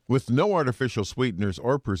yeast, with no artificial sweeteners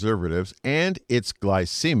or preservatives, and it's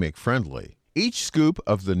glycemic friendly. Each scoop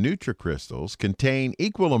of the NutriCrystals contain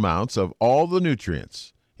equal amounts of all the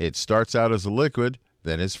nutrients. It starts out as a liquid,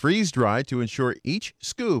 then is freeze-dried to ensure each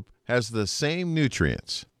scoop has the same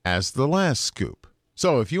nutrients as the last scoop.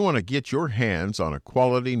 So if you want to get your hands on a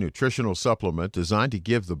quality nutritional supplement designed to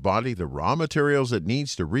give the body the raw materials it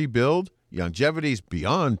needs to rebuild, Youngevity's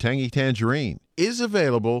Beyond Tangy Tangerine is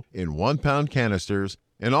available in 1-pound canisters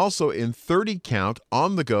and also in 30-count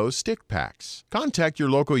on-the-go stick packs. Contact your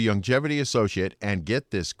local Youngevity associate and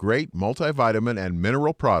get this great multivitamin and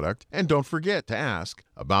mineral product, and don't forget to ask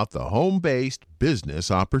about the home-based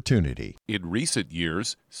business opportunity. In recent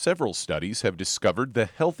years, several studies have discovered the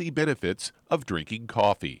healthy benefits of drinking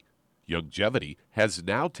coffee. Youngevity has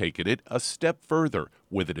now taken it a step further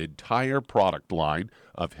with an entire product line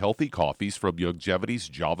of healthy coffees from Youngevity's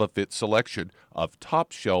JavaFit selection of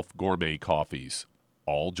top-shelf gourmet coffees.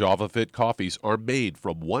 All JavaFit coffees are made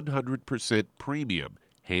from 100% premium,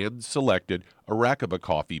 hand-selected Arabica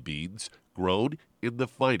coffee beans grown in the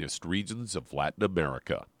finest regions of Latin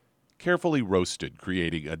America. Carefully roasted,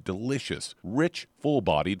 creating a delicious, rich,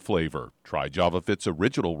 full-bodied flavor. Try JavaFit's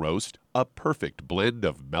original roast, a perfect blend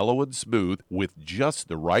of mellow and smooth with just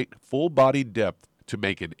the right full-bodied depth to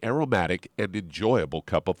make an aromatic and enjoyable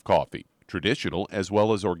cup of coffee. Traditional as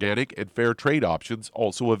well as organic and fair trade options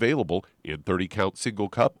also available in 30-count single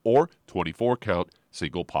cup or 24-count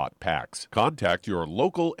single pot packs. Contact your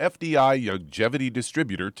local FDI Youngevity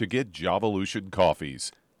distributor to get Javalution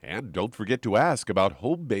coffees. And don't forget to ask about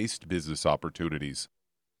home-based business opportunities.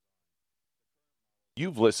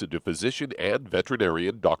 You've listened to physician and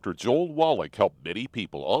veterinarian Dr. Joel Wallach help many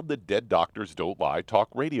people on the Dead Doctors Don't Lie talk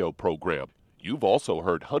radio program. You've also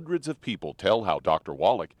heard hundreds of people tell how Dr.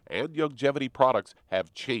 Wallach and Youngevity products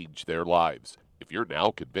have changed their lives. If you're now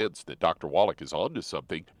convinced that Dr. Wallach is onto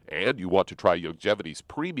something and you want to try Youngevity's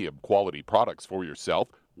premium quality products for yourself,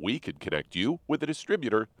 we can connect you with a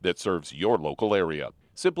distributor that serves your local area.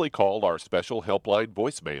 Simply call our special helpline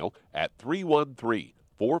voicemail at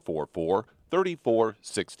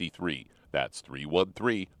 313-444-3463. That's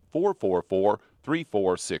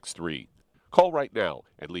 313-444-3463. Call right now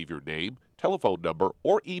and leave your name, telephone number,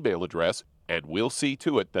 or email address, and we'll see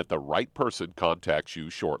to it that the right person contacts you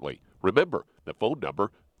shortly. Remember, the phone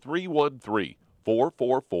number,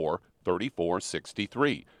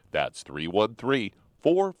 313-444-3463. That's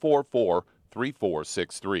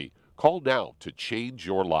 313-444-3463. Call now to change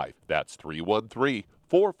your life. That's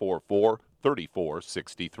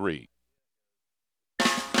 313-444-3463.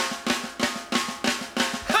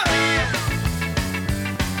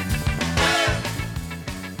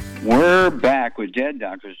 We're back with Dead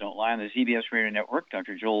Doctors Don't Lie on the CBS Radio Network.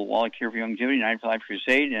 Dr. Joel Wallach here for Youngevity, 9-5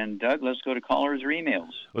 Crusade. And Doug, let's go to callers or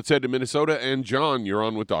emails. Let's head to Minnesota. And John, you're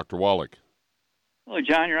on with Dr. Wallach. Hello,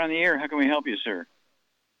 John. You're on the air. How can we help you, sir?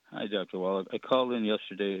 Hi, Dr. Wallach. I called in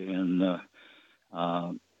yesterday, and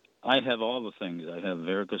I have all the things. I have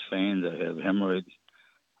varicose veins. I have hemorrhoids.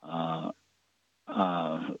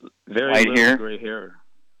 Very White little hair? gray hair.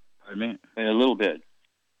 Pardon me? A little bit.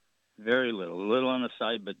 Very little. A little on the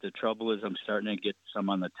side, but the trouble is I'm starting to get some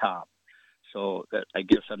on the top. So that, I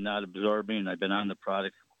guess I'm not absorbing. I've been on the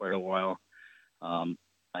product for quite a while. I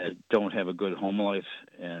don't have a good home life,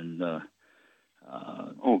 and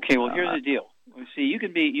okay, well, here's the deal. See, you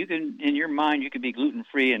can in your mind, you could be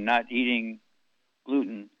gluten-free and not eating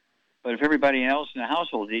gluten. But if everybody else in the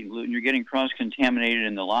household is eating gluten, you're getting cross-contaminated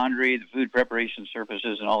in the laundry, the food preparation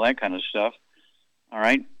surfaces, and all that kind of stuff. All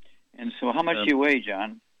right? And so how much do you weigh,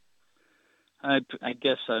 John? I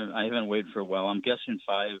guess I haven't weighed for a while. I'm guessing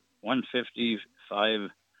 150, 3.5,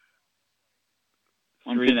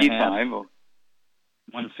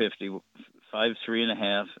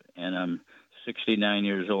 and I'm 69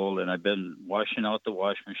 years old, and I've been washing out the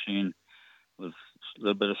wash machine with a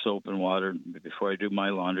little bit of soap and water before I do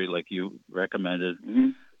my laundry, like you recommended.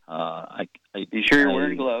 Mm-hmm. Be sure you're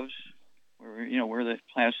wearing gloves. Wear the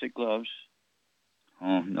plastic gloves.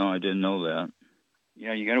 Oh no, I didn't know that.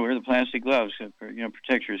 Yeah, you got to wear the plastic gloves to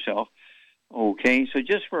protect yourself. Okay, so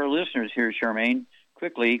just for our listeners here, Charmaine,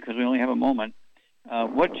 quickly, because we only have a moment,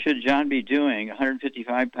 what should John be doing?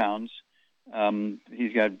 155 pounds.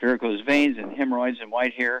 He's got varicose veins and hemorrhoids and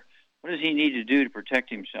white hair. What does he need to do to protect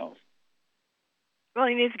himself? Well,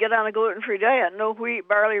 he needs to get on a gluten-free diet. No wheat,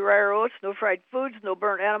 barley, rye, or oats, no fried foods, no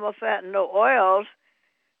burnt animal fat, and no oils.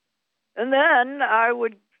 And then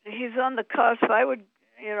he's on the cusp. I would,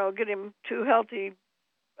 get him 2 healthy,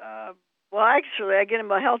 I get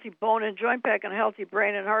him a healthy bone and joint pack and a healthy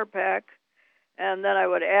brain and heart pack. And then I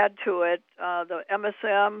would add to it the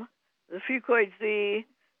MSM, the Fucoid Z,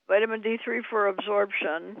 vitamin D3 for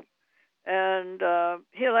absorption. And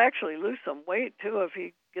he'll actually lose some weight, too, if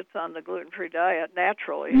he gets on the gluten-free diet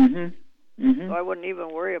naturally. Mm-hmm. Mm-hmm. So I wouldn't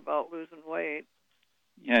even worry about losing weight.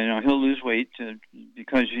 Yeah, he'll lose weight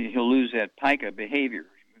because he'll lose that pica behavior.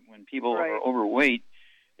 When people are overweight,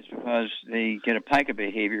 it's because they get a pica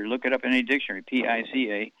behavior. Look it up in any dictionary,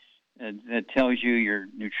 P-I-C-A. That tells you you're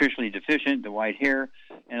nutritionally deficient, the white hair.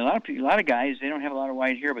 And a lot of guys, they don't have a lot of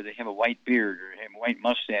white hair, but they have a white beard or have a white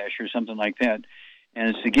mustache or something like that. and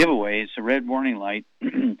it's the giveaway. It's a red warning light.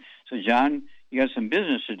 So, John, you got some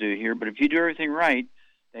business to do here, but if you do everything right,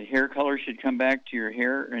 that hair color should come back to your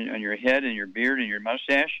hair and on your head and your beard and your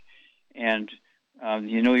mustache, and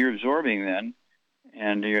you're absorbing then.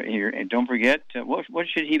 And and don't forget, what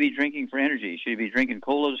should he be drinking for energy? Should he be drinking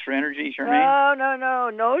colas for energy,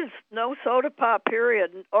 Charmaine? No soda pop,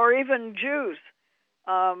 period, or even juice.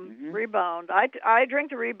 Rebound. I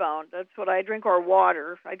drink the Rebound. That's what I drink, or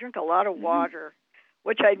water. I drink a lot of water,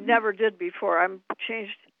 which I never did before. I'm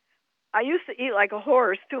changed. I used to eat like a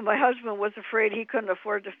horse too. My husband was afraid he couldn't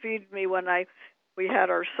afford to feed me when we had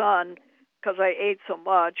our son, because I ate so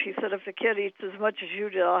much. He said, if the kid eats as much as you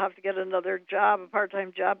did, I'll have to get another job, a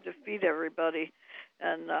part-time job, to feed everybody.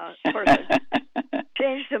 And, of course, I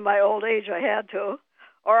changed in my old age. I had to.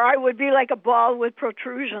 Or I would be like a ball with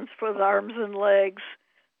protrusions for the arms and legs.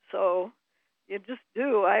 So you just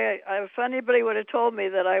do. If anybody would have told me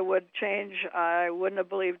that I would change, I wouldn't have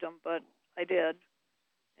believed them, but I did.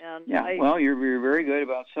 And well, you're very good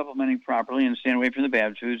about supplementing properly and staying away from the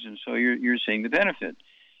bad foods, and so you're seeing the benefit.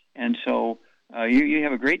 And so you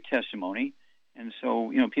have a great testimony, and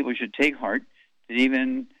so people should take heart that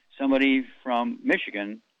even somebody from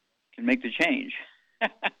Michigan can make the change.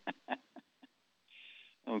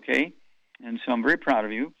 Okay, and so I'm very proud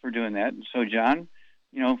of you for doing that. And so, John,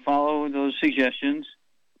 follow those suggestions.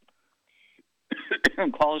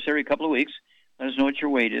 Call us every couple of weeks. Let us know what your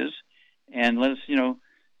weight is, and let us,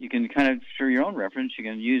 you can kind of, for your own reference, you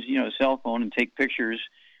can use, a cell phone and take pictures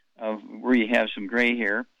of where you have some gray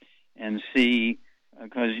hair, and see,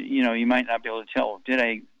 because you might not be able to tell, did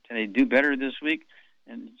I do better this week,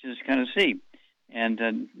 and just kind of see. And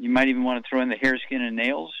you might even want to throw in the hair, skin, and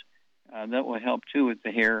nails. That will help too with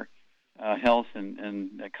the hair health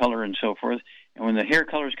and color and so forth. And when the hair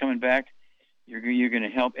color is coming back, you're going to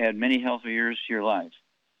help add many healthy years to your life,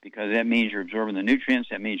 because that means you're absorbing the nutrients.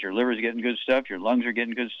 That means your liver's getting good stuff, your lungs are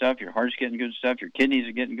getting good stuff, your heart's getting good stuff, your kidneys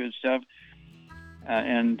are getting good stuff,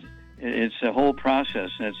 and it's a whole process,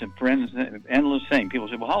 and it's an endless thing. People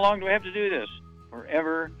say, well, how long do I have to do this?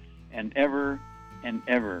 Forever and ever and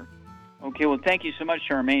ever. Okay, well, thank you so much,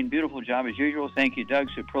 Charmaine. Beautiful job as usual. Thank you, Doug.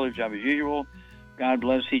 Superlative job as usual. God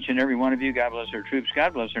bless each and every one of you. God bless our troops.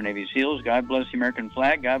 God bless our Navy SEALs. God bless the American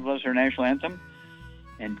flag. God bless our national anthem.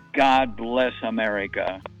 And God bless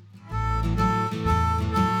America.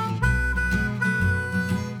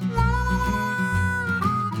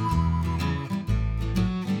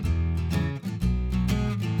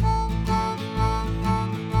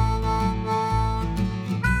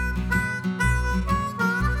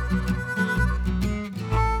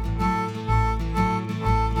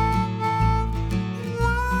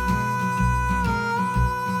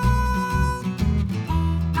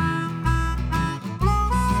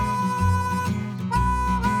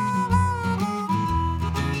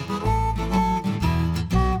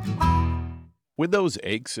 When those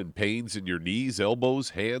aches and pains in your knees, elbows,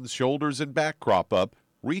 hands, shoulders, and back crop up,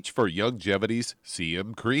 reach for Youngevity's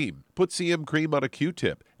CM Cream. Put CM Cream on a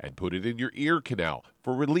Q-tip and put it in your ear canal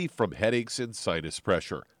for relief from headaches and sinus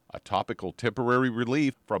pressure. A topical temporary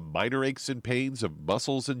relief from minor aches and pains of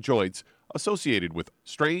muscles and joints associated with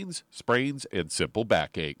strains, sprains, and simple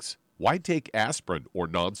backaches. Why take aspirin or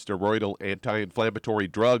non-steroidal anti-inflammatory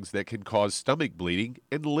drugs that can cause stomach bleeding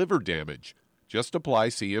and liver damage? Just apply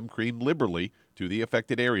CM Cream liberally to the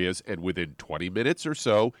affected areas, and within 20 minutes or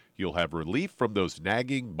so, you'll have relief from those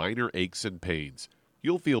nagging minor aches and pains.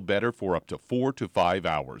 You'll feel better for up to 4 to 5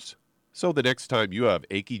 hours. So the next time you have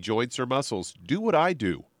achy joints or muscles, do what I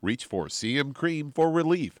do. Reach for CM Cream for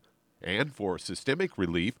relief. And for systemic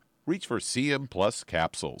relief, reach for CM Plus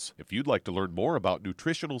capsules. If you'd like to learn more about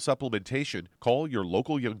nutritional supplementation, call your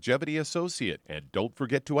local Youngevity associate, and don't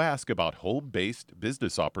forget to ask about home-based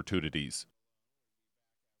business opportunities.